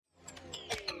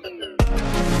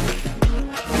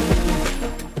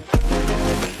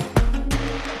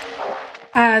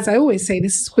As I always say,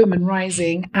 this is Women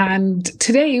Rising. And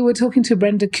today we're talking to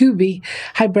Brenda Cuby.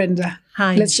 Hi, Brenda.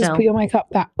 Hi, Let's just put your mic up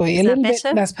that way. Is that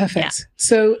better? That's perfect. Yeah.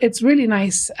 So it's really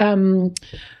nice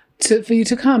for you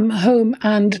to come home,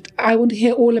 and I want to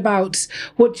hear all about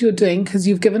what you're doing, because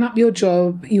you've given up your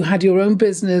job. You had your own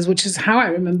business, which is how I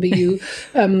remember you,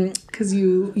 because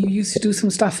you used to do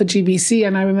some stuff for GBC,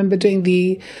 and I remember doing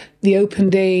the open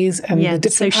days and the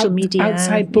different social media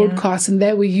outside broadcasts, and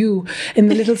there were you in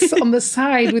the little on the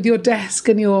side with your desk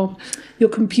and your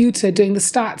computer doing the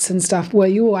stats and stuff. Were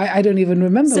you? I don't even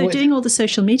remember. So doing all the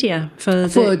social media for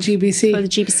GBC, for the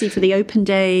GBC, for the open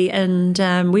day,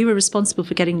 and we were responsible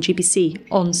for getting GBC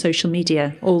on social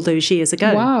media all those years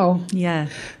ago. Wow. Yeah.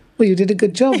 Well, you did a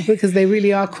good job, because they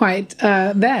really are quite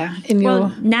there in your...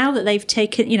 Well, now that they've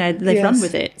taken, they've run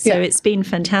with it. So it's been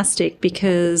fantastic,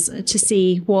 because to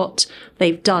see what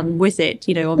they've done with it,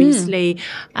 obviously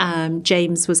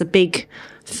James was a big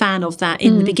fan of that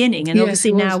in the beginning. And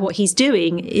obviously now what he's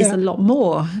doing is a lot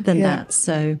more than that.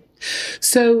 So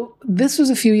this was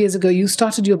a few years ago. You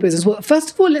started your business. Well, first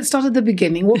of all, let's start at the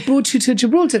beginning. What brought you to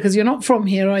Gibraltar? Because you're not from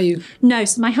here, are you? No,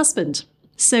 so my husband.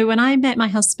 So when I met my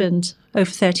husband over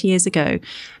 30 years ago,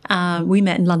 we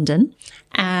met in London,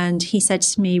 and he said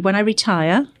to me, when I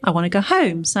retire, I want to go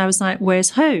home. So I was like,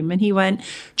 where's home? And he went,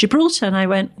 Gibraltar. And I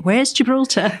went, where's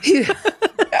Gibraltar?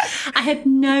 I had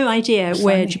no idea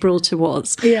where Gibraltar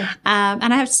was. Yeah.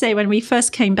 And I have to say, when we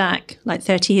first came back, like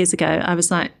 30 years ago, I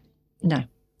was like, no.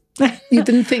 You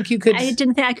didn't think you could? I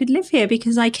didn't think I could live here,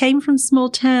 because I came from a small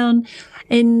town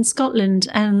in Scotland,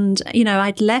 and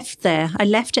I'd left there. I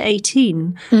left at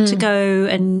 18 to go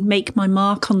and make my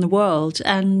mark on the world,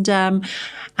 and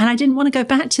I didn't want to go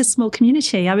back to a small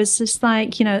community. I was just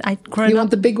like, I'd grown up. You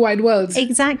want the big wide world.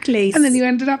 Exactly. And then you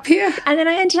ended up here. And then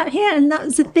I ended up here, and that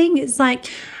was the thing. It's like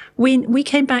we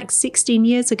came back 16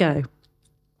 years ago.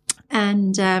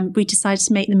 And we decided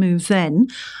to make the move then,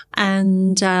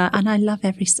 and I've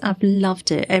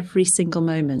loved it every single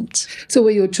moment. So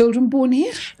were your children born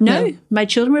here? No, my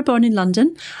children were born in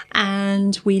London,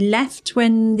 and we left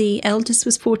when the eldest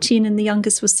was 14 and the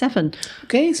youngest was 7.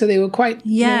 Okay, so they were quite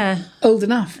old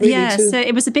enough. Really, so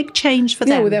it was a big change for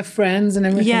them. Yeah, with their friends and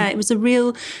everything. Yeah, it was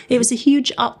a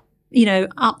huge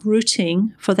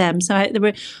uprooting for them. So there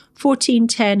were 14,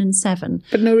 10, and 7.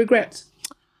 But no regrets.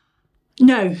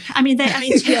 No,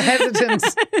 Your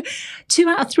hesitance. 2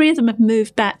 out of 3 of them have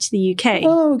moved back to the UK.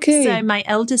 Oh, okay. So my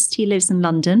eldest, he lives in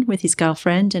London with his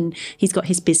girlfriend, and he's got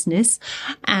his business.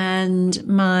 And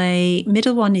my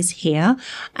middle one is here,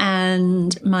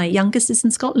 and my youngest is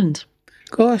in Scotland.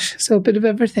 Gosh, so a bit of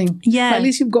everything. Yeah. But at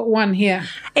least you've got one here.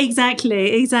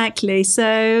 Exactly.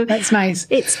 So that's nice.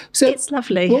 It's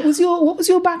lovely. What was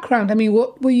your background? I mean,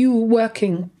 what were you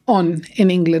working on in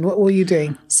England? What were you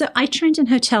doing? So I trained in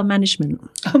hotel management.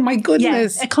 Oh my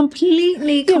goodness. Yeah,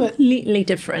 completely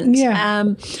different. Yeah.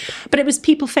 But it was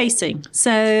people facing.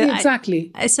 So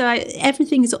exactly.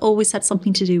 Everything has always had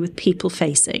something to do with people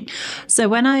facing. So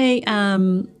when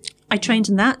I trained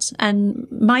in that, and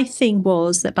my thing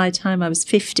was that by the time I was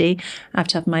 50, I have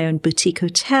to have my own boutique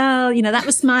hotel. That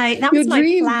was my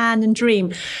plan and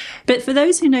dream. But for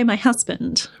those who know my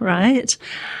husband, right,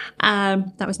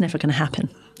 that was never going to happen.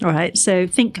 All right. So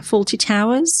think Fawlty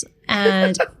Towers,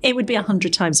 and it would be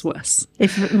 100 times worse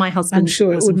if my husband was involved. I'm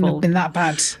sure it wouldn't have been that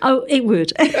bad. Oh, it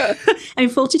would.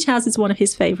 Fawlty Towers is one of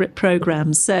his favourite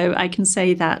programmes, so I can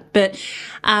say that. But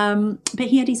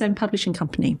he had his own publishing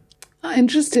company. Oh,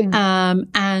 interesting.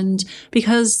 And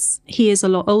because he is a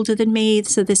lot older than me,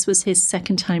 so this was his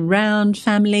second time round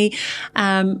family,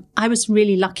 I was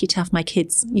really lucky to have my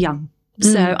kids young.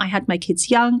 So I had my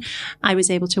kids young. I was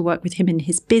able to work with him in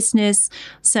his business.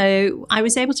 So I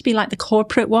was able to be like the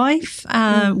corporate wife.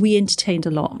 We entertained a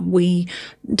lot. We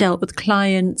dealt with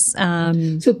clients.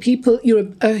 So you're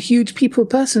a huge people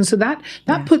person. So that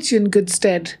puts you in good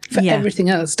stead for everything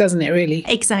else, doesn't it, really?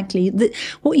 Exactly.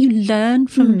 What you learn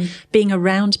from being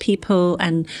around people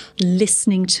and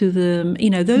listening to them,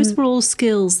 those were all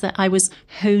skills that I was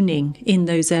honing in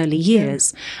those early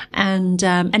years. And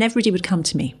everybody would come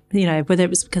to me, whether it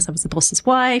was because I was the boss's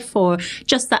wife or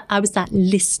just that I was that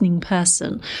listening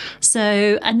person.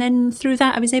 So, and then through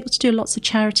that, I was able to do lots of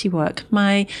charity work.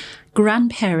 My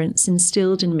grandparents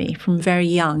instilled in me from very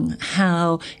young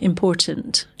how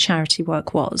important charity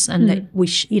work was, and that we,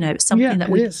 it's something that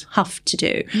we have to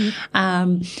do.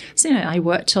 So, I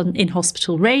worked in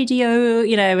hospital radio,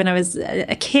 when I was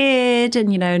a kid,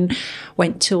 and,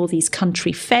 went to all these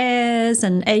country fairs,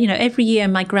 and, every year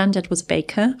my granddad was a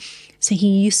baker. So he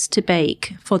used to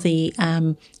bake for the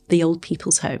old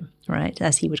people's home, right,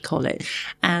 as he would call it.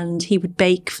 And he would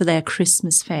bake for their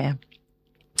Christmas fair.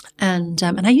 And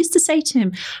I used to say to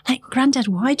him, like, Granddad,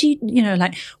 why do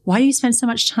you spend so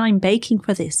much time baking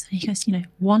for this? And he goes,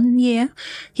 1 year.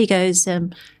 He goes,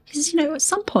 at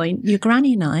some point, your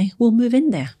granny and I will move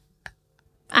in there.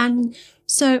 And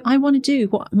so I want to do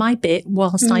my bit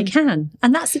whilst I can.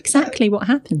 And that's exactly what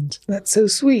happened. That's so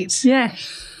sweet. Yeah.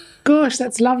 Gosh,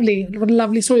 that's lovely. What a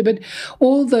lovely story. But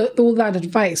all that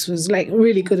advice was like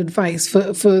really good advice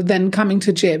for then coming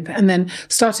to Gib and then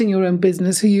starting your own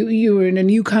business. So you were in a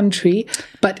new country,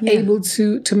 but able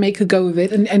to make a go of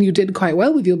it. And you did quite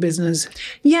well with your business.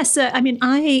 Yes.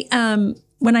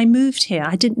 When I moved here,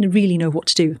 I didn't really know what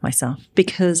to do with myself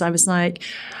because I was like,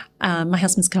 my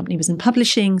husband's company was in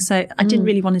publishing, so I didn't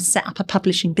really want to set up a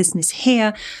publishing business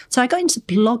here. So I got into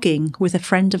blogging with a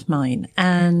friend of mine,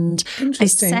 and I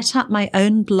set up my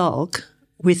own blog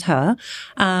with her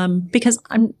because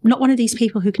I'm not one of these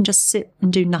people who can just sit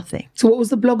and do nothing. So what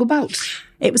was the blog about?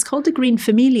 It was called The Green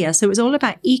Familia. So it was all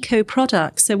about eco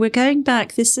products. So we're going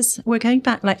back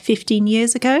like 15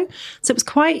 years ago. So it was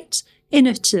quite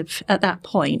innovative at that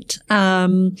point.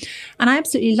 And I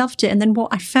absolutely loved it. And then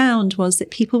what I found was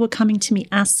that people were coming to me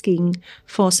asking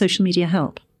for social media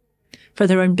help for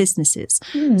their own businesses.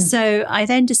 So I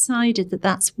then decided that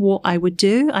that's what I would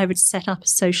do. I would set up a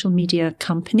social media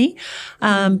company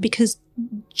because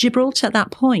Gibraltar at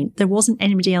that point, there wasn't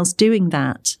anybody else doing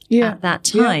that at that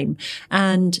time.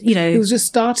 And, it was just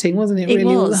starting, wasn't it? Really,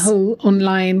 was. The whole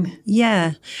online.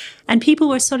 Yeah. And people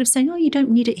were sort of saying, oh, you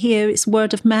don't need it here. It's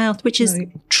word of mouth, which is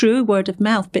true, word of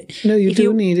mouth. But no, you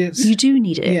do need it. You do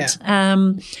need it. Yeah.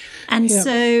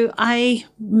 So I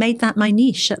made that my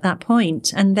niche at that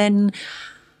point. And then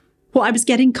what I was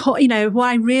getting caught, what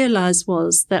I realized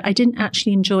was that I didn't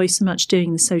actually enjoy so much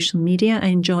doing the social media. I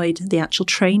enjoyed the actual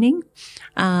training.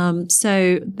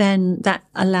 So then that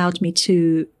allowed me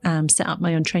to set up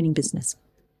my own training business.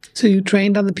 So you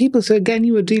trained other people. So again,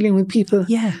 you were dealing with people.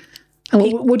 Yeah. And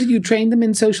what did you train them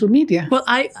in social media? Well,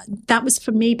 that was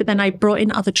for me, but then I brought in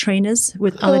other trainers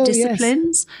with other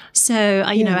disciplines. Yes. So,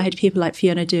 I had people like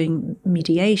Fiona doing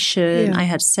mediation. Yeah. I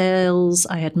had sales.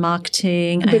 I had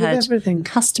marketing. I had everything.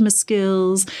 Customer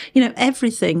skills,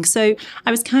 everything. So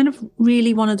I was kind of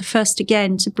really one of the first,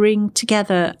 again, to bring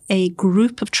together a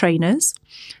group of trainers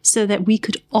so that we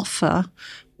could offer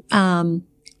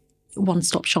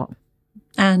one-stop shop.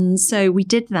 And so we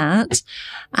did that.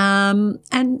 And,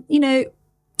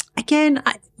 again,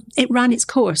 it ran its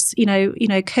course.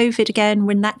 COVID again,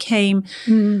 when that came,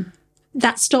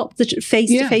 that stopped the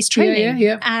face-to-face training.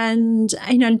 Yeah. And,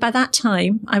 and by that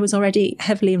time, I was already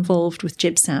heavily involved with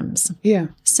Gibsams. Yeah.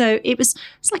 So it's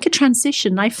like a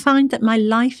transition. I find that my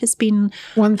life has been...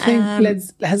 One thing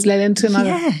has led into another.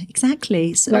 Yeah,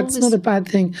 exactly. So that's not a bad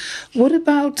thing. What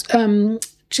about...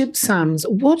 Gibsams,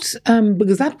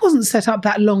 because that wasn't set up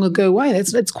that long ago either.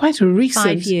 It's quite a recent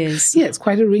 5 years. Yeah, it's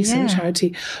quite a recent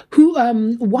charity.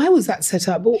 Why was that set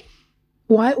up?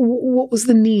 What was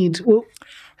the need?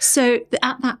 So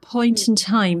at that point in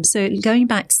time, so going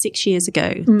back 6 years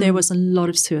ago, there was a lot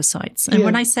of suicides. And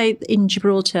when I say in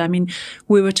Gibraltar, I mean,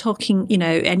 we were talking,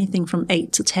 anything from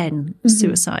 8 to 10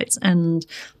 suicides. And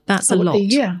that's a lot.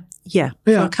 Yeah.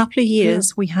 For a couple of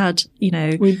years, we had,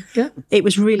 it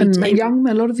was really... And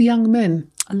a lot of young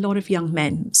men. A lot of young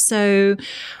men. So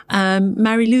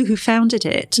Mary Lou, who founded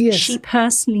it, she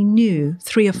personally knew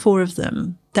 3 or 4 of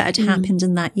them that had happened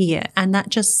in that year. And that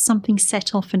just something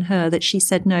set off in her that she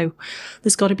said, no,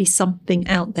 there's got to be something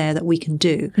out there that we can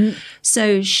do.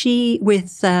 So she,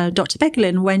 with Dr.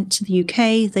 Beglin, went to the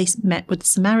UK. They met with the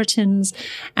Samaritans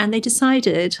and they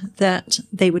decided that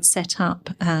they would set up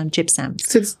Gibsams.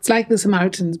 So it's like the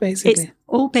Samaritans, basically. It's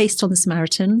all based on the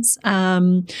Samaritans.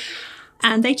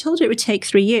 And they told her it would take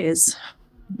 3 years.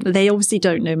 They obviously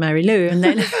don't know Mary Lou, and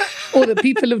then or the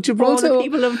people of Gibraltar.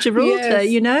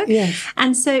 Yes.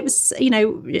 And so it was,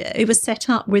 it was set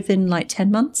up within like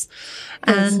 10 months.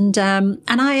 Yes. And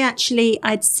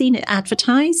I'd seen it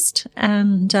advertised,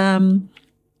 and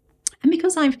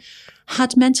because I've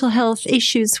had mental health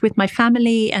issues with my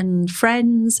family and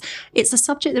friends, it's a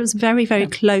subject that was very, very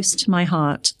close to my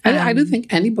heart. I don't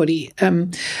think anybody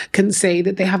can say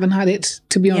that they haven't had it,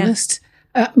 to be honest.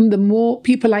 The more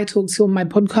people I talk to on my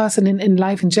podcast and in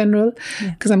life in general,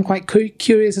 because I'm quite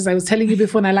curious, as I was telling you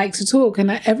before, and I like to talk, and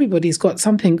everybody's got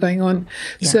something going on.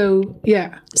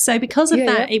 Yeah. So because of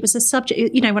that, it was a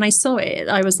subject, when I saw it,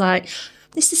 I was like,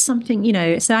 this is something,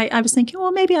 so I was thinking,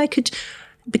 well, maybe I could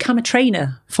become a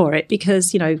trainer for it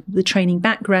because, the training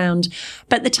background.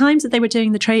 But the times that they were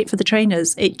doing for the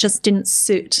trainers, it just didn't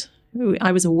suit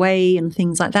I was away and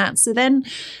things like that. So then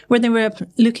when they were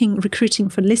recruiting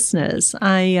for listeners,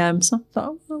 I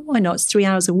thought, well, why not? It's 3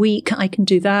 hours a week. I can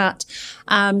do that.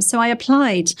 So I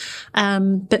applied.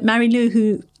 But Mary Lou,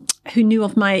 who knew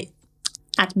of my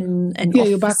admin and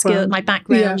office skill, my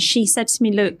background, she said to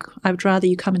me, look, I would rather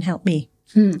you come and help me.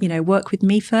 Work with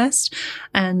me first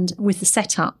and with the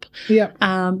setup,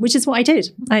 which is what I did.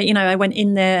 I went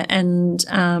in there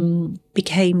and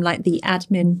became like the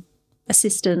admin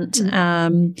assistant,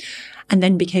 and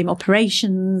then became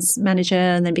operations manager,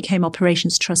 and then became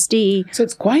operations trustee. So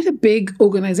it's quite a big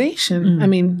organization. I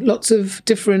mean, lots of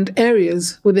different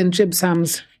areas within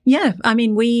Gibsams. Yeah, I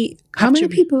mean, How many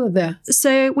people are there?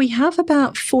 So we have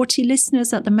about 40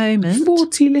 listeners at the moment.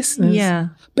 40 listeners? Yeah.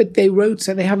 But they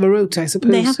have a rota, I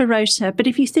suppose. They have a rota. But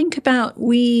if you think about,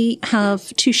 we have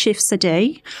 2 shifts a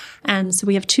day. And so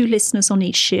we have 2 listeners on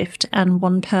each shift and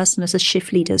 1 person as a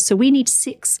shift leader. So we need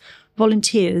 6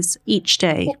 volunteers each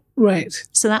day. Right.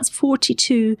 So that's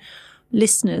 42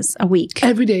 listeners a week.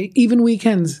 Every day, even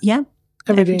weekends? Yeah,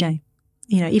 every day.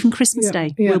 Even Christmas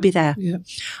Day, we'll be there. Yeah.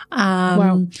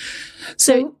 Wow.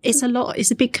 So it's a lot. It's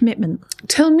a big commitment.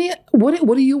 Tell me,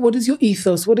 what is your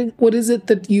ethos? What is it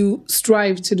that you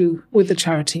strive to do with the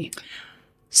charity?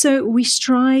 So we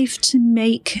strive to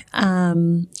make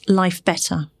life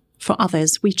better for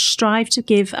others. We strive to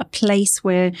give a place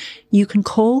where you can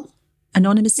call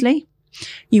anonymously,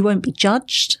 you won't be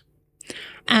judged,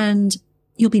 and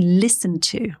you'll be listened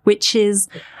to, which is,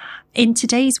 in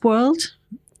today's world,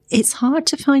 it's hard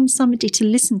to find somebody to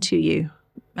listen to you.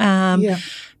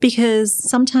 Because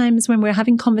sometimes when we're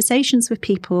having conversations with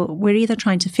people, we're either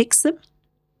trying to fix them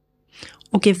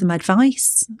or give them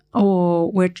advice,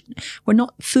 or we're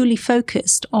not fully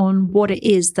focused on what it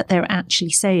is that they're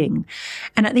actually saying.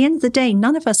 And at the end of the day,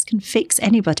 none of us can fix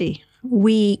anybody.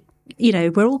 We're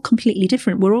all completely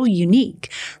different. We're all unique.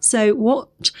 So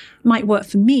what might work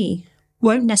for me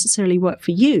won't necessarily work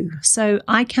for you. So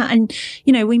I can't,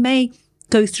 and, we may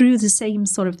go through the same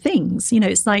sort of things.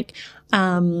 It's like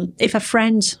if a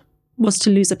friend was to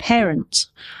lose a parent,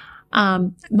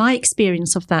 my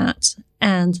experience of that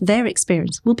and their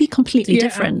experience will be completely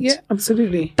different. Yeah,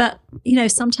 absolutely. But,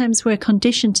 sometimes we're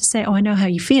conditioned to say, oh, I know how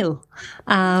you feel.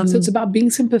 So it's about being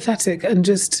sympathetic and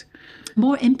just...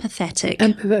 More empathetic.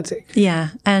 Empathetic.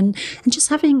 Yeah. And just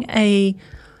having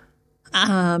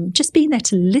just being there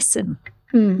to listen.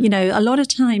 A lot of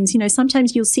times,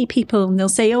 sometimes you'll see people and they'll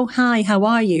say, oh, hi, how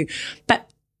are you? But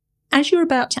as you're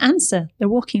about to answer, they're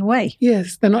walking away.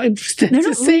 Yes, they're not interested. They're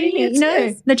not saying it. No,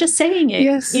 yes. They're just saying it,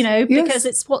 yes. Because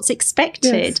it's what's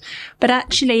expected. Yes. But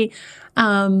actually,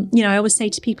 I always say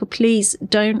to people, please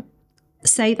don't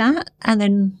say that. And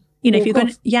then, if you're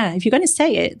going to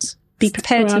say it, be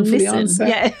prepared to listen.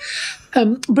 Yeah.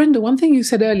 Brenda, one thing you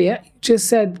said earlier, you just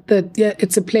said that,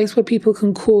 it's a place where people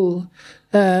can call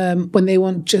when they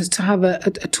want just to have a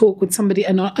talk with somebody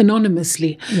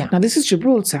anonymously. Yeah. Now, this is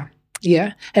Gibraltar.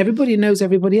 Yeah. Everybody knows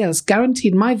everybody else.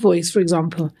 Guaranteed, my voice, for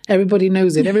example, everybody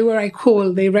knows it. Everywhere I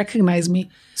call, they recognize me.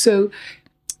 So,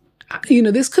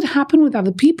 this could happen with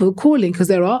other people calling, because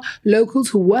there are locals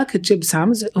who work at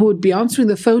Gibsams who would be answering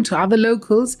the phone to other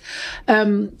locals.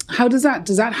 How does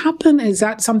that happen? Is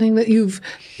that something that you've,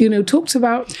 talked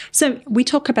about? So we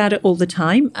talk about it all the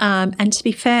time. And to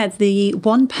be fair, the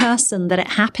one person that it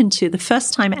happened to, the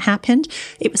first time it happened,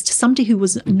 it was to somebody who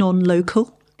was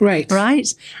non-local.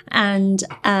 Right. And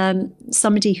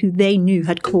somebody who they knew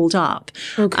had called up.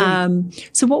 Okay.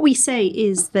 So what we say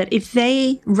is that if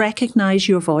they recognize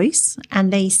your voice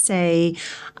and they say,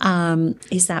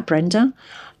 is that Brenda?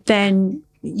 Then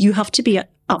you have to be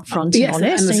upfront and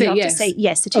honest. And you have to say,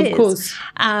 yes, it is. Of course.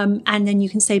 And then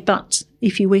you can say, but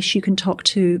if you wish, you can talk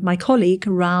to my colleague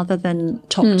rather than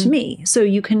talk to me. So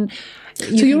you can...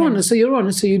 You're honest.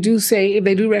 So you do say, if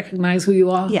they do recognize who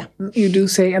you are, you do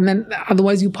say, and then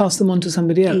otherwise you pass them on to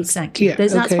somebody else. Exactly. Yeah,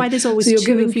 that's why there's always so you're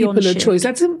giving people a choice.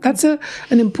 That's an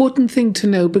important thing to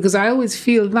know, because I always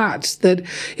feel that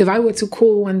if I were to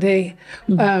call one day,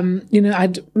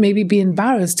 I'd maybe be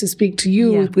embarrassed to speak to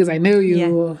you because I know you. Yeah.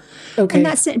 Or, okay. And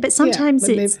that's it. But sometimes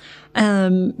it's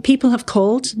people have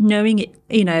called knowing it,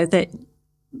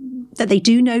 that they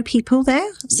do know people there.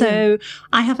 So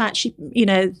I have actually,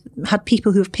 had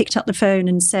people who have picked up the phone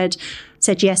and said,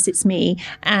 yes, it's me.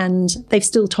 And they've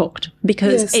still talked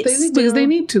because because they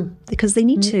need to. Because they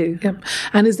need to. Yeah.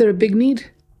 And is there a big need?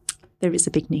 There is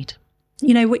a big need.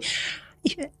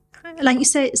 Like you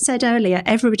said earlier,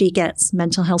 everybody gets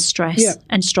mental health stress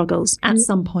and struggles at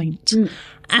some point.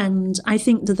 And I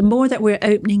think that the more that we're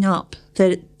opening up,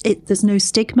 that there's no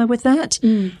stigma with that,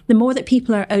 the more that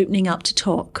people are opening up to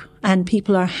talk and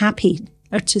people are happy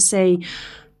to say,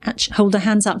 hold their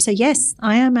hands up and say, yes,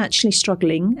 I am actually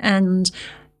struggling and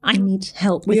I need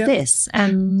help with this.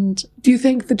 And do you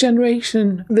think the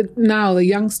generation that now, the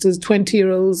youngsters,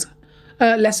 20-year-olds,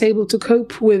 are less able to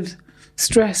cope with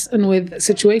stress and with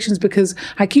situations? Because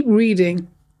I keep reading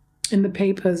in the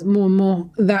papers more and more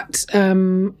that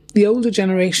the older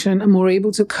generation are more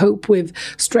able to cope with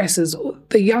stresses.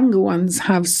 The younger ones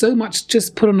have so much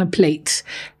just put on a plate.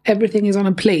 Everything is on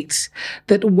a plate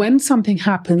that when something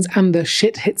happens and the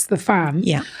shit hits the fan,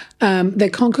 they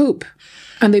can't cope.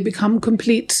 And they become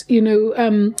complete,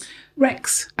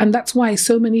 wrecks. And that's why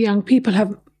so many young people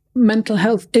have mental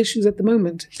health issues at the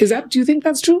moment. Do you think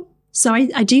that's true? So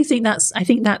I do think I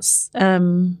think that's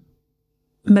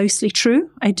mostly true.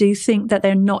 I do think that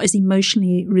they're not as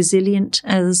emotionally resilient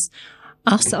as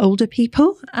us older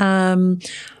people.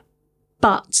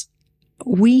 But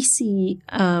we see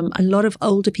a lot of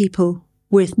older people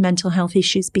with mental health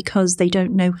issues because they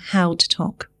don't know how to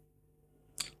talk.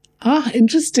 Ah,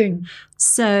 interesting.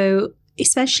 So,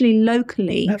 especially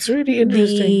locally, that's really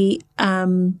interesting.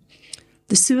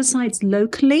 The suicides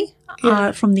locally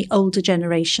are from the older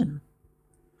generation,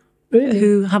 really?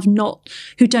 who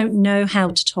don't know how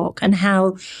to talk and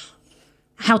how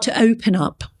to open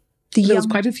up. There was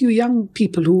quite a few young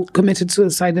people who committed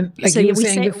suicide, and you were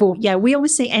saying before. Yeah, we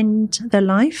always say end their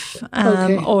life,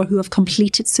 or who have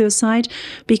completed suicide,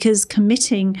 because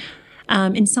committing,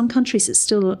 in some countries, it's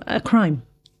still a crime.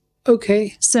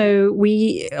 Okay. So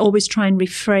we always try and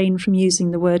refrain from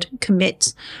using the word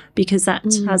commit, because that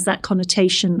has that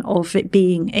connotation of it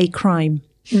being a crime.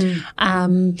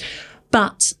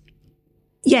 But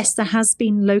yes, there has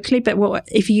been locally, but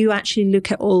if you actually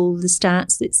look at all the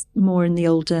stats, it's more in the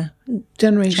older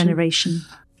generation.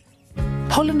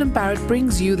 Holland & Barrett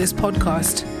brings you this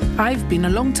podcast. I've been a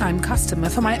long-time customer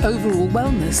for my overall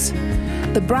wellness.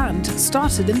 The brand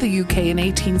started in the UK in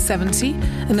 1870,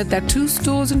 and at their 2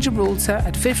 stores in Gibraltar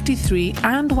at 53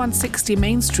 and 160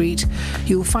 Main Street,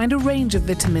 you'll find a range of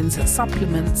vitamins,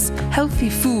 supplements, healthy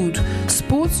food,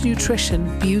 sports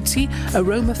nutrition, beauty,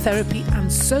 aromatherapy, and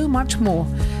so much more.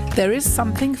 There is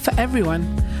something for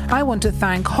everyone. I want to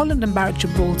thank Holland & Barrett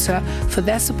Gibraltar for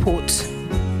their support.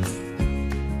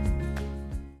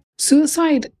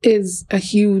 Suicide is a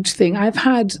huge thing. I've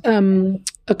had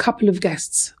a couple of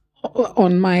guests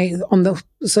on the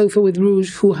sofa with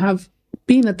Rouge who have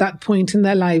been at that point in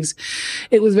their lives.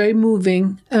 It was very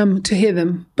moving to hear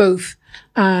them both.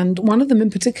 And one of them in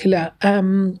particular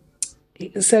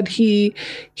said he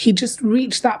just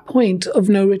reached that point of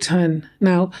no return.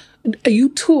 Now, are you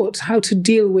taught how to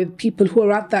deal with people who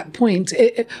are at that point?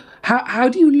 How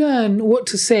do you learn what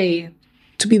to say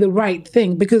to be the right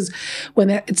thing? Because when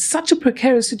it's such a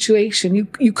precarious situation,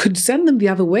 you could send them the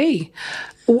other way.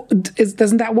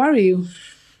 Doesn't that worry you?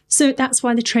 So that's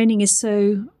why the training is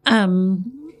so,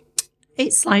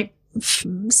 it's like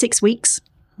 6 weeks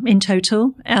in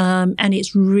total. And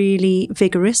it's really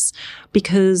vigorous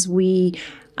because we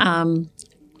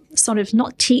sort of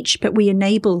not teach, but we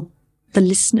enable the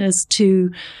listeners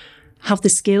to have the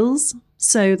skills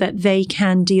so that they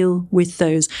can deal with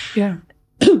those. Yeah.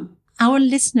 Our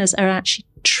listeners are actually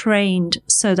trained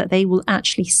so that they will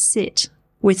actually sit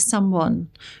with someone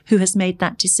who has made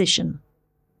that decision.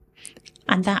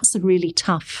 And that's a really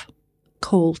tough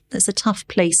call. That's a tough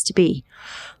place to be.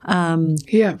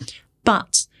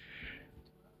 But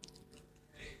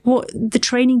the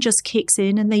training just kicks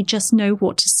in and they just know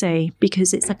what to say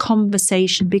because it's a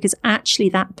conversation, because actually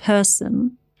that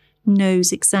person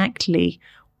knows exactly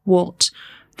what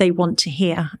they want to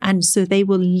hear. And so they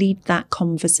will lead that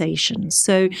conversation.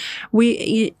 So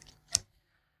we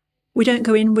don't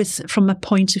go in from a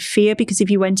point of fear, because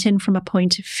if you went in from a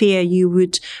point of fear, you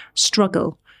would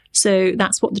struggle. So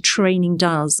that's what the training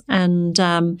does. And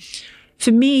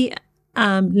for me,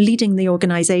 leading the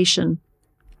organization,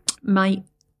 my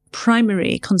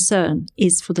primary concern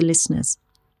is for the listeners,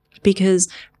 because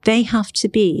they have to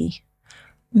be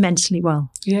mentally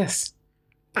well. Yes,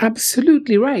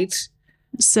 absolutely right.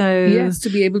 So yes, to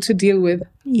be able to deal with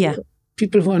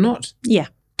people who are not. Yeah.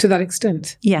 To that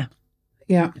extent. Yeah.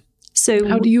 Yeah. So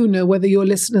how do you know whether your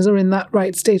listeners are in that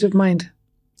right state of mind?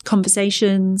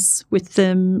 Conversations with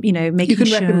them, making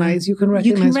sure. You can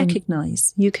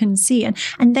recognize. You can see.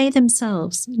 And they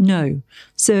themselves know.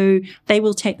 So they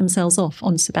will take themselves off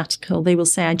on sabbatical. They will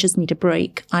say, I just need a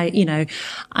break. I'm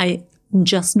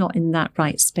just not in that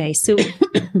right space. So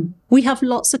we have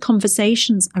lots of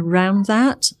conversations around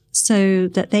that so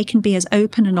that they can be as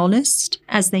open and honest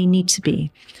as they need to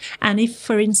be. And if,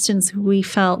 for instance, we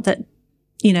felt that,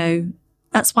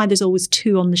 that's why there's always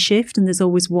 2 on the shift and there's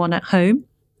always 1 at home.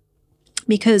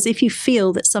 Because if you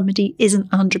feel that somebody isn't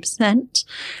 100%,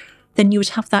 then you would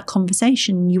have that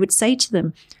conversation. You would say to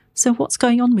them, so what's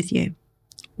going on with you?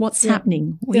 What's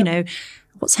happening? You know,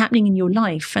 what's happening in your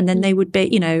life? And then they would be,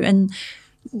 you know, and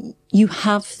you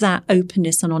have that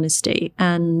openness and honesty,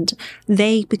 and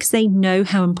because they know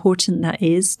how important that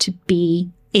is to be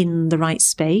in the right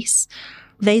space.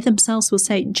 They themselves will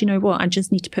say, do you know what? I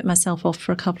just need to put myself off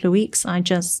for a couple of weeks. I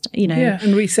just, you know. Yeah,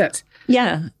 and reset.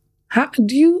 Yeah.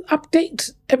 Do you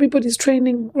update everybody's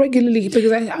training regularly?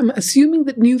 Because I'm assuming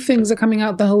that new things are coming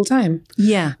out the whole time.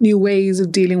 Yeah. New ways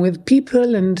of dealing with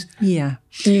people and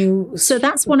new... So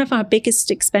that's one of our biggest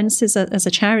expenses as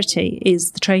a charity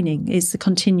is the training, is the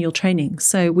continual training.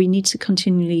 So we need to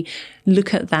continually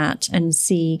look at that and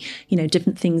see, you know,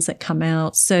 different things that come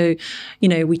out. So, you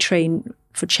know, we train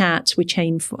for chat, we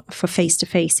train for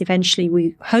face-to-face. Eventually,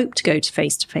 we hope to go to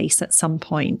face-to-face at some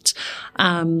point.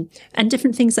 And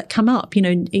different things that come up, you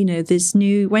know, there's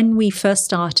when we first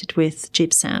started with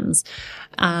Gibsams,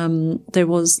 there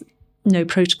was no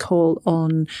protocol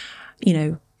on, you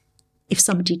know, if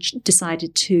somebody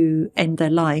decided to end their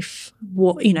life,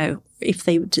 what, you know, if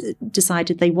they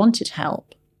decided they wanted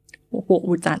help, what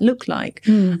would that look like?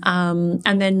 And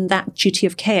then that duty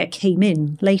of care came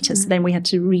in later. So then we had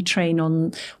to retrain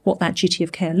on what that duty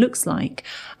of care looks like.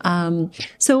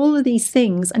 So all of these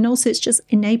things, and also it's just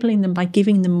enabling them by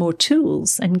giving them more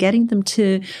tools and getting them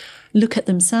to look at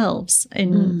themselves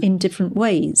in different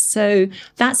ways. So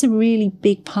that's a really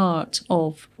big part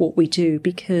of what we do,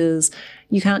 because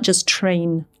you can't just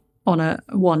train on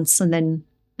once and then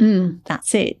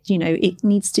that's it. You know, it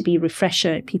needs to be a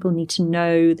refresher. People need to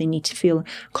know, they need to feel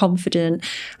confident.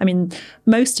 I mean,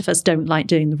 most of us don't like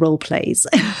doing the role plays,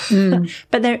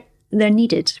 but they're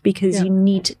needed, because you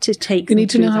need to take. You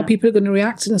need to know how people are going to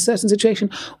react in a certain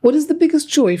situation. What is the biggest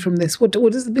joy from this? What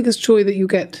is the biggest joy that you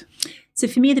get? So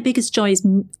for me, the biggest joy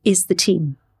is the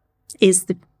team, is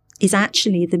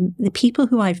actually the people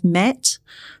who I've met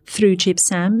through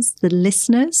Gibsams, the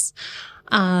listeners.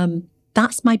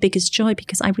 That's my biggest joy,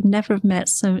 because I would never have met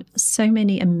so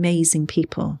many amazing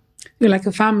people. You're like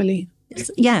a family.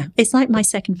 It's like my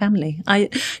second family.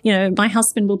 My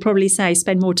husband will probably say I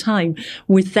spend more time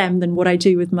with them than what I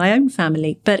do with my own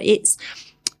family. But it's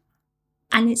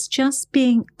just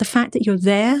being the fact that you're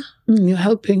there. You're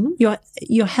helping.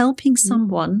 You're helping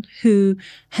someone who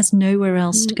has nowhere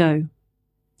else to go,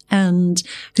 and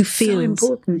who feels so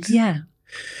important. Yeah.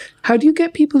 How do you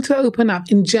get people to open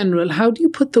up in general? How do you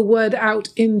put the word out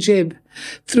in Gib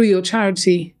through your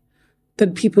charity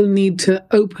that people need to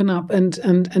open up and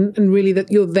really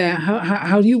that you're there?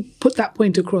 How do you put that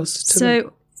point across to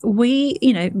them? We,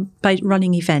 you know, by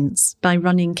running events, by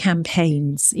running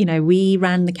campaigns, you know, we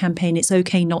ran the campaign, It's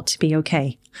Okay Not to Be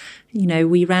Okay. You know,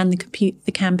 we ran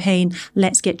the campaign,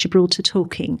 Let's Get Gibraltar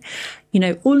Talking. You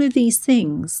know, all of these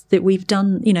things that we've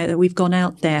done, you know, that we've gone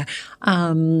out there,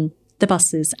 the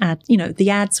buses, the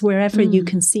ads wherever you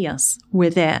can see us, we're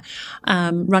there.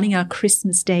 Running our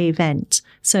Christmas Day event.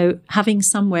 So having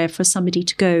somewhere for somebody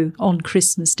to go on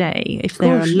Christmas Day if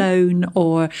they're alone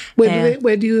or...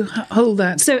 Where do you hold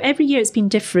that? So every year it's been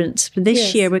different.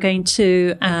 This year we're going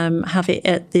to have it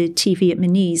at the TV at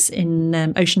Manise in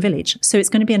Ocean Village. So it's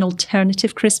going to be an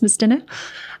alternative Christmas dinner.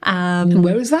 And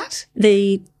where is that?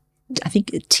 I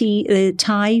think the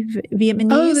Thai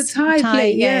Vietnamese. Oh, the Thai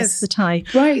plate, yes. The Thai.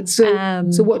 Right,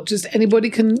 so what, just anybody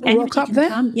can rock up there?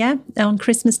 Come, on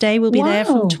Christmas Day we'll be there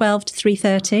from 12 to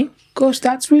 3:30. Gosh,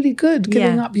 that's really good,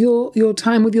 giving up your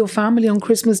time with your family on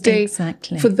Christmas Day.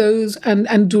 Exactly. For those,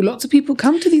 and do lots of people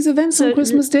come to these events on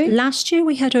Christmas Day? Last year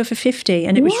we had over 50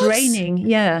 and it was raining,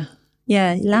 Yeah,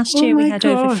 last year we had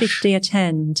over 50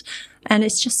 attend. And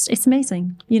it's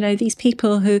amazing. You know, these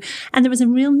people and there was a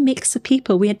real mix of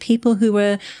people. We had people who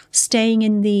were staying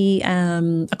in the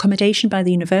accommodation by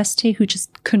the university who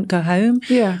just couldn't go home.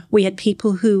 Yeah. We had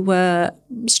people who were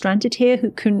stranded here who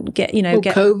couldn't get,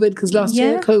 COVID, because last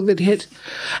year COVID hit.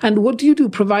 And what do you do?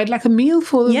 Provide like a meal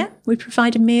for them? Yeah, we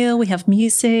provide a meal. We have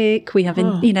music. We have,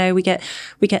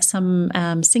 we get some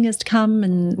singers to come,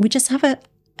 and we just have a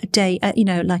day,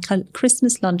 like a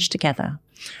Christmas lunch together.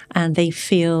 And they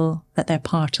feel that they're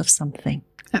part of something.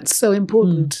 That's so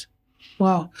important.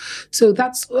 Wow. So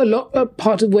that's a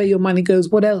part of where your money goes.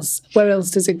 What else? Where else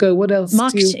does it go? What else? The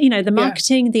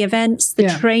marketing, the events, the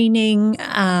training,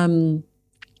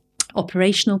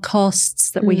 operational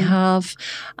costs that we have.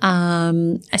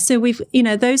 So we've,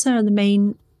 those are the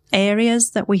main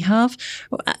areas that we have.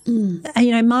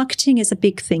 Marketing is a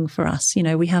big thing for us.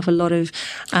 We have a lot of...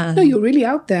 No, you're really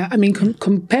out there. I mean,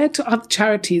 compared to other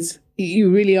charities,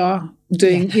 you really are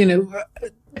doing,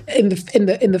 in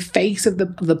the face of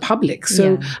the public.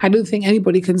 So I don't think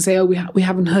anybody can say, oh, we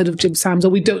haven't heard of Gibsams, or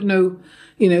we don't know,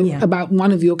 about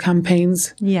one of your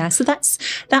campaigns. Yeah, so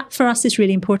that for us is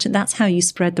really important. That's how you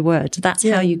spread the word. That's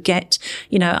how you get,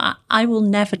 I will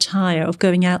never tire of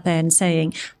going out there and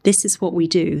saying, this is what we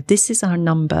do. This is our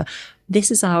number. This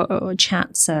is our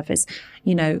chat service.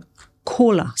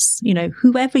 Call us,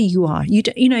 whoever you are. You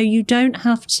don't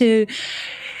have to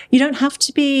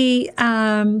be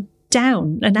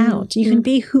down and out. You can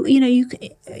be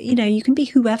you can be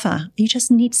whoever. You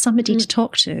just need somebody to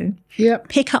talk to. Yep.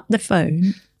 Pick up the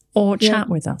phone or chat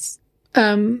with us.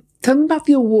 Tell me about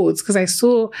the awards, because I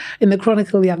saw in the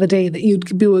Chronicle the other day that you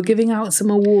were giving out some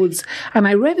awards, and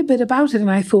I read a bit about it and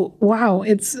I thought, wow,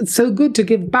 it's so good to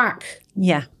give back.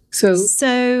 Yeah.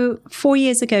 So 4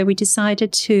 years ago, we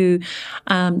decided to,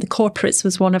 the corporates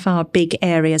was one of our big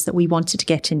areas that we wanted to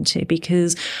get into,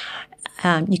 because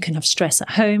you can have stress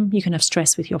at home, you can have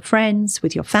stress with your friends,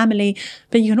 with your family,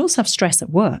 but you can also have stress at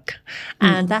work.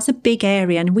 And that's a big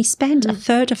area. And we spend a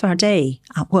third of our day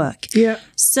at work. Yeah.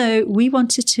 So we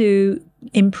wanted to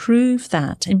improve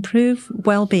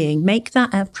well-being, make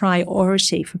that a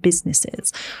priority for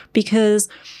businesses, because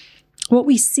what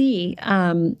we see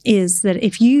is that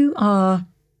if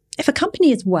a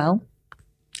company is well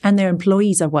and their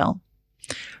employees are well,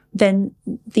 then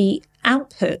the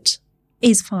output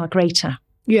is far greater.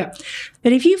 Yeah.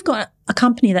 But if you've got a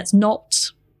company that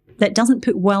doesn't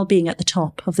put well-being at the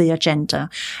top of the agenda,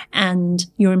 and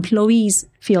your employees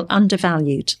feel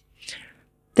undervalued,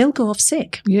 they'll go off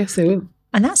sick. Yes, they will.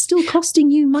 And that's still costing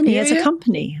you money as a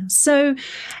company. So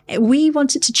we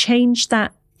wanted to change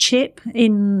that chip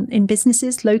in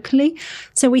businesses locally.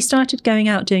 So we started going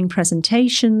out doing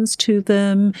presentations to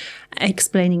them,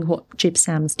 explaining what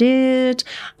Gibsams did,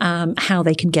 how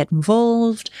they can get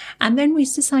involved. And then we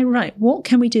decided, right, what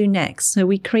can we do next? So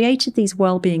we created these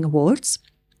wellbeing awards,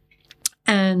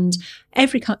 and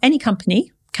any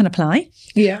company can apply.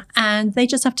 Yeah. And they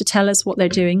just have to tell us what they're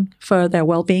doing for their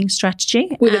wellbeing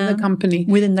strategy. Within the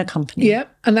company. Yeah.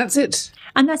 And that's it.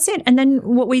 And that's it. And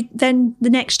then the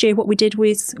next year, what we did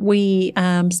was we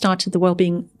started the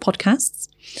wellbeing podcasts,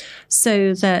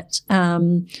 so that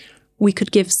we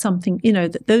could give something,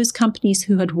 that those companies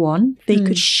who had won, they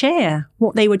could share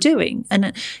what they were doing,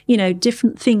 and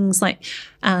different things like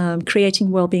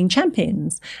creating wellbeing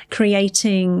champions,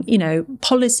 creating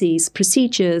policies,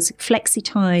 procedures, flexi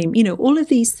time, all of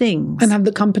these things. And have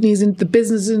the companies and the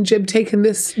businesses in Gib taken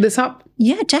this up?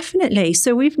 Yeah, definitely.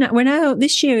 So we're now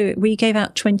this year we gave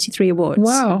out 23 awards.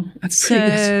 Wow, that's pretty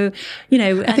good.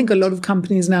 I think a lot of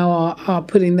companies now are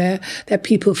putting their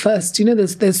people first.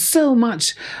 There's so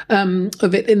much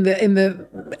of it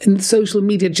in social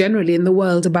media generally in the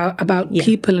world about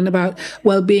people and about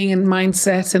well-being and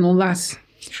mindset and all that.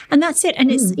 And that's it.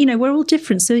 And it's, we're all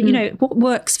different. So, what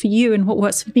works for you and what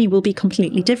works for me will be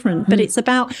completely different. But it's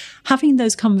about having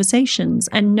those conversations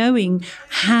and knowing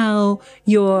how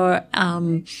your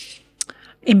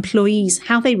employees,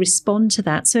 how they respond to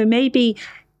that. So maybe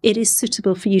it is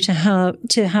suitable for you to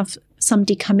have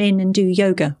somebody come in and do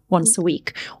yoga once a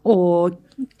week, or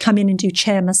come in and do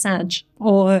chair massage,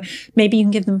 or maybe you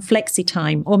can give them flexi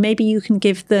time, or maybe you can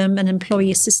give them an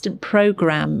employee assistant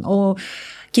program, or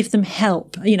give them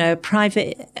help,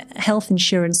 private health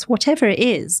insurance, whatever it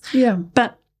is. Yeah.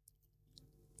 But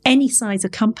any size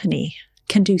of company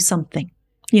can do something,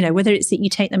 whether it's that you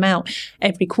take them out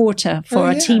every quarter for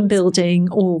a team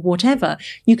building or whatever,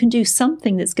 you can do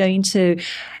something that's going to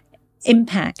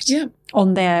impact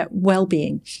on their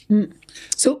well-being.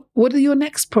 So what are your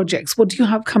next projects? What do you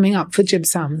have coming up for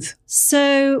Gibsams?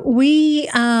 So we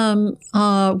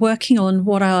are working on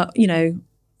what are,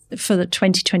 for the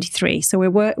 2023. So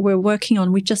we're working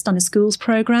on, we've just done a schools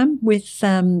program with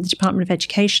the Department of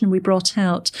Education. We brought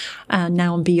out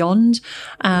Now and Beyond.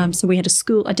 So we had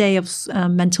a day of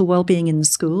mental wellbeing in the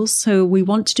schools. So we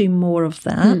want to do more of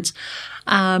that.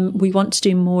 We want to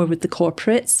do more with the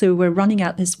corporates. So we're running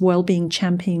out this wellbeing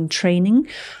champion training.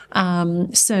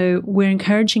 So we're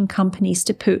encouraging companies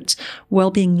to put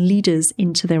wellbeing leaders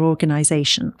into their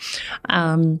organization.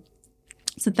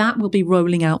 So that will be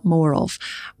rolling out more of.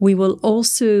 We will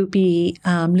also be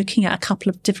looking at a couple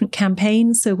of different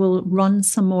campaigns. So we'll run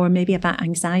some more maybe about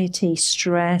anxiety,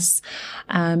 stress,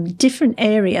 different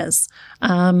areas.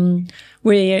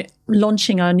 We're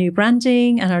launching our new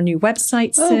branding and our new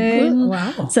website soon. Good.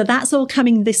 Wow. So that's all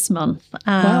coming this month.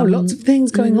 Wow, lots of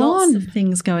things going on. Lots of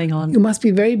things going on. You must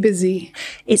be very busy.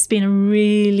 It's been a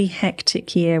really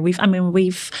hectic year. We've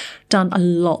done a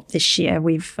lot this year.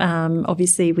 We've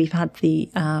obviously we've had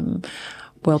the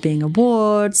Wellbeing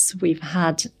Awards. We've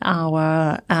had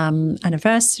our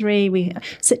anniversary.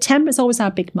 September is always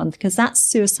our big month because that's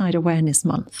Suicide Awareness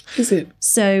Month. Is it?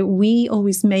 So we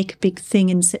always make a big thing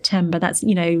in September. That's,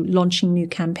 launching new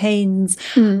campaigns,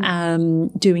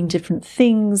 doing different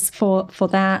things for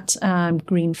that.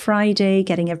 Green Friday,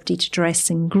 getting everybody to dress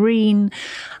in green.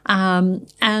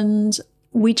 And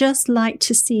we just like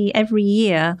to see every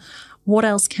year, what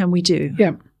else can we do?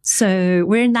 Yeah. So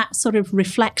we're in that sort of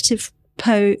reflective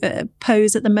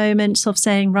pose at the moment of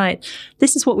saying, right,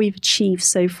 this is what we've achieved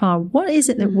so far. What is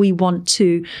it that we want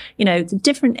to, the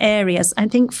different areas? I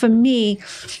think for me,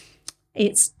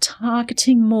 it's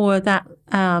targeting more that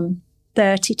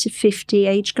 30 to 50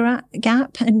 age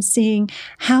gap and seeing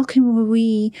how can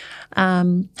we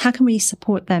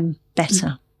support them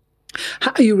better.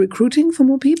 Are you recruiting for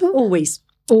more people? Always.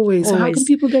 So how can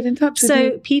people get in touch with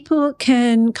you? So people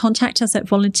can contact us at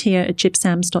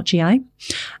volunteer@gibsams.gi,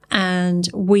 and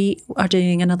we are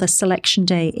doing another selection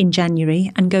day in January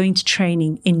and going to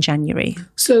training in January.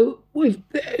 So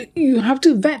you have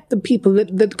to vet the people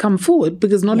that come forward,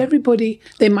 because not everybody,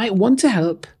 they might want to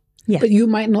help. Yeah. But you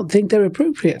might not think they're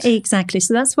appropriate. Exactly.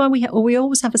 So that's why we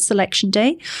always have a selection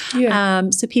day.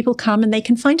 Yeah. So people come and they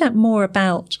can find out more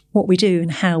about what we do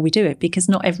and how we do it, because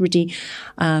not everybody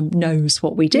knows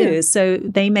what we do. Yeah. So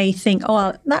they may think,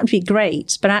 oh, that would be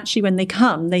great. But actually when they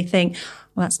come, they think,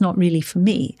 well, that's not really for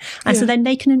me. And so then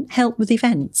they can help with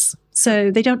events. So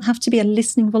they don't have to be a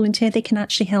listening volunteer. They can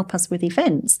actually help us with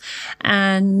events.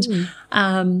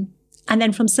 And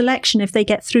then from selection, if they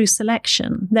get through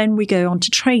selection, then we go on to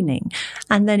training.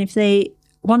 And then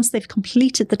once they've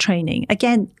completed the training,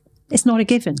 again, it's not a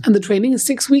given. And the training is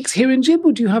 6 weeks here in Gib,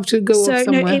 or do you have to go off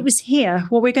somewhere? No, it was here.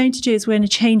 What we're going to do is we're going to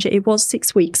change it. It was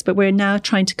 6 weeks, but we're now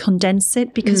trying to condense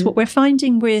it, because what we're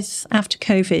finding after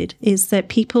COVID is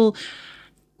that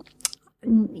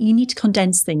you need to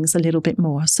condense things a little bit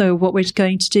more. So what we're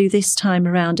going to do this time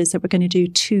around is that we're going to do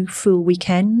 2 full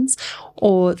weekends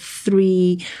or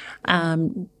 3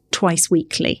 twice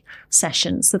weekly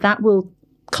sessions. So that will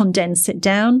condense it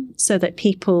down so that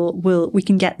we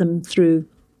can get them through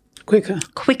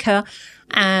quicker.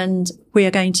 And we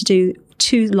are going to do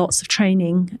 2 lots of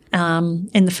training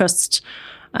in the first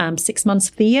 6 months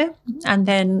of the year, and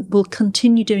then we'll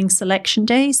continue doing selection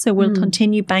days. So we'll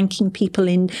continue banking people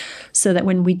in, so that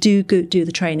when we do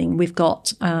the training, we've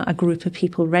got a group of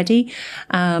people ready,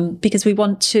 because we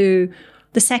want to,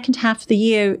 the second half of the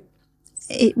year,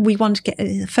 we want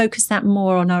to focus that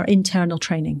more on our internal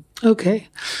training. Okay.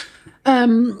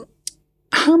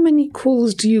 How many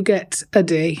calls do you get a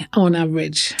day on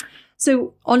average?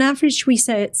 So on average, we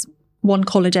say it's 1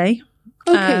 call a day.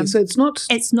 Okay, so it's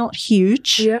not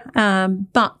huge. Yeah.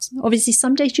 But obviously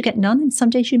some days you get none, and some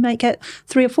days you might get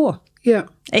 3 or 4. Yeah.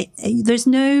 There's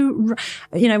no,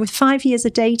 with 5 years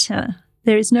of data,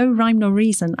 there is no rhyme nor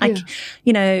reason.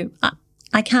 Yeah.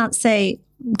 I can't say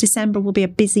December will be a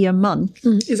busier month.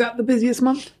 Is that the busiest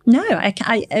month? No,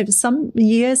 some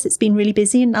years it's been really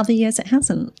busy and other years it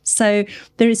hasn't. So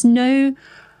there is no,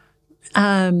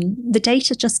 the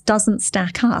data just doesn't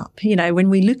stack up. When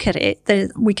we look at it,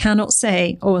 we cannot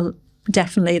say, oh,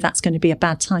 definitely that's going to be a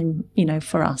bad time,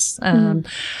 for us. And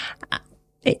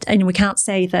we can't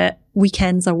say that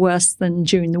weekends are worse than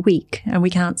during the week, and we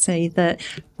can't say that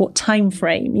what time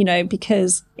frame,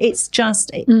 because it's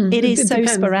just it is so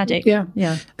depends. Sporadic.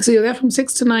 Yeah. So you're there from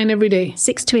 6 to 9 every day.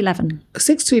 6 to 11.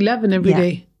 6 to 11 every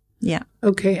day. Yeah.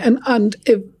 Okay. And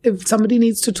if somebody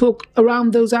needs to talk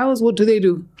around those hours, what do they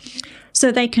do?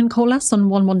 So they can call us on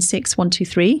 116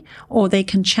 123, or they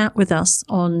can chat with us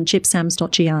on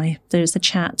gibsams.gi. There's a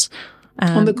chat.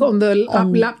 On the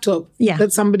laptop,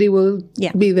 that somebody will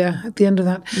be there at the end of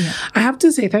that. Yeah. I have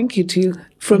to say thank you to you.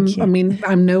 I mean,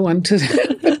 I'm no one to,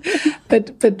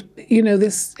 but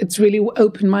it's really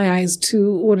opened my eyes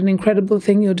to what an incredible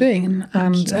thing you're doing,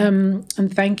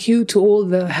 and thank you to all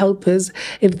the helpers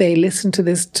if they listen to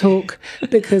this talk,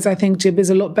 because I think Gib is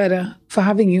a lot better for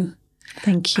having you.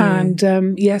 Thank you. And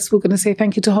yes, we're going to say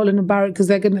thank you to Holland and Barrett, because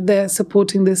they're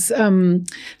supporting this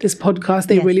this podcast.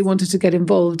 They really wanted to get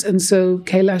involved, and so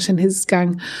Kailash and his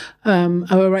gang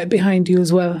are right behind you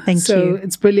as well. Thank you. So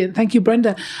it's brilliant. Thank you,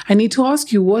 Brenda. I need to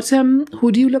ask you,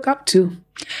 who do you look up to?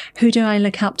 Who do I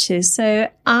look up to? So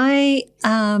I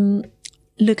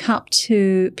look up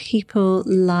to people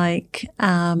like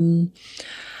Maya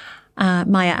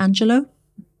Angelou,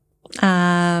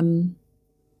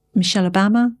 Michelle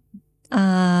Obama.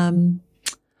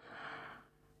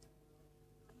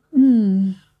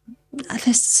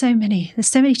 There's so many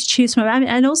to choose from.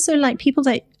 And also like people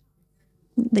that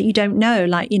you don't know,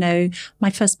 like, my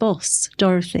first boss,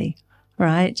 Dorothy,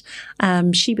 right?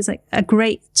 She was a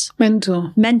great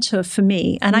mentor for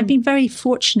me. And I've been very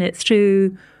fortunate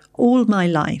through all my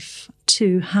life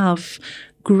to have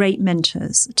great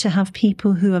mentors, to have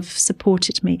people who have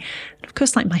supported me. Of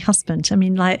course, like my husband, I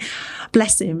mean, like,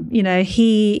 bless him, you know,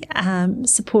 he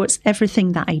supports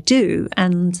everything that I do,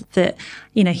 and that,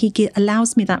 you know, he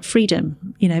allows me that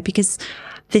freedom, you know, because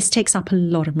this takes up a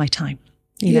lot of my time.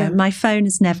 You know, my phone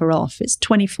is never off. It's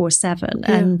 24/7.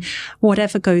 And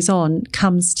whatever goes on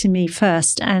comes to me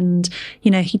first. And, you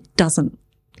know, he doesn't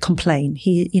complain.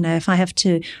 He, you know, if I have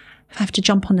to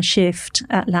jump on a shift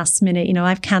at last minute, you know,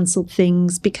 I've cancelled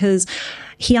things, because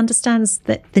he understands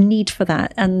that the need for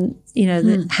that, and, you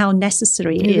know, how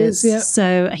necessary it is.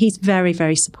 So he's very,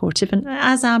 very supportive. And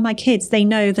as are my kids. They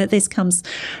know that this comes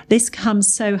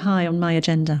so high on my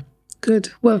agenda. Good.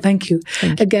 Well, thank you.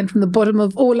 Again, from the bottom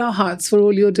of all our hearts, for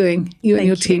all you're doing, you and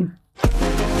your team.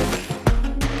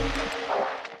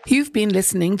 You've been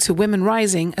listening to Women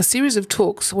Rising, a series of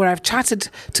talks where I've chatted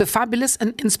to fabulous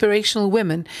and inspirational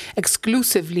women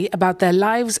exclusively about their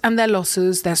lives and their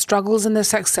losses, their struggles and their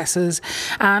successes,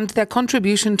 and their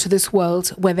contribution to this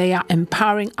world where they are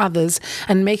empowering others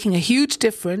and making a huge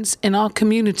difference in our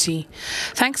community.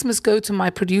 Thanks must go to my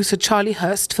producer, Charlie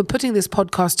Hurst, for putting this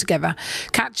podcast together.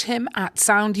 Catch him at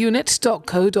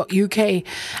soundunit.co.uk.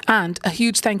 And a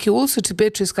huge thank you also to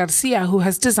Beatrice Garcia, who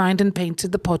has designed and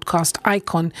painted the podcast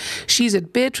icon. She's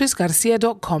at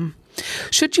beatricegarcia.com.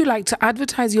 Should you like to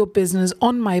advertise your business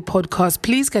on my podcast,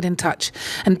 please get in touch,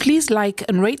 and please like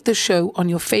and rate the show on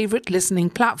your favorite listening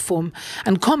platform,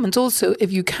 and comment also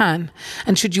if you can.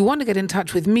 And should you want to get in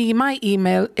touch with me, my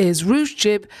email is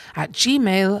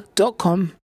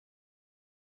rougegib@gmail.com.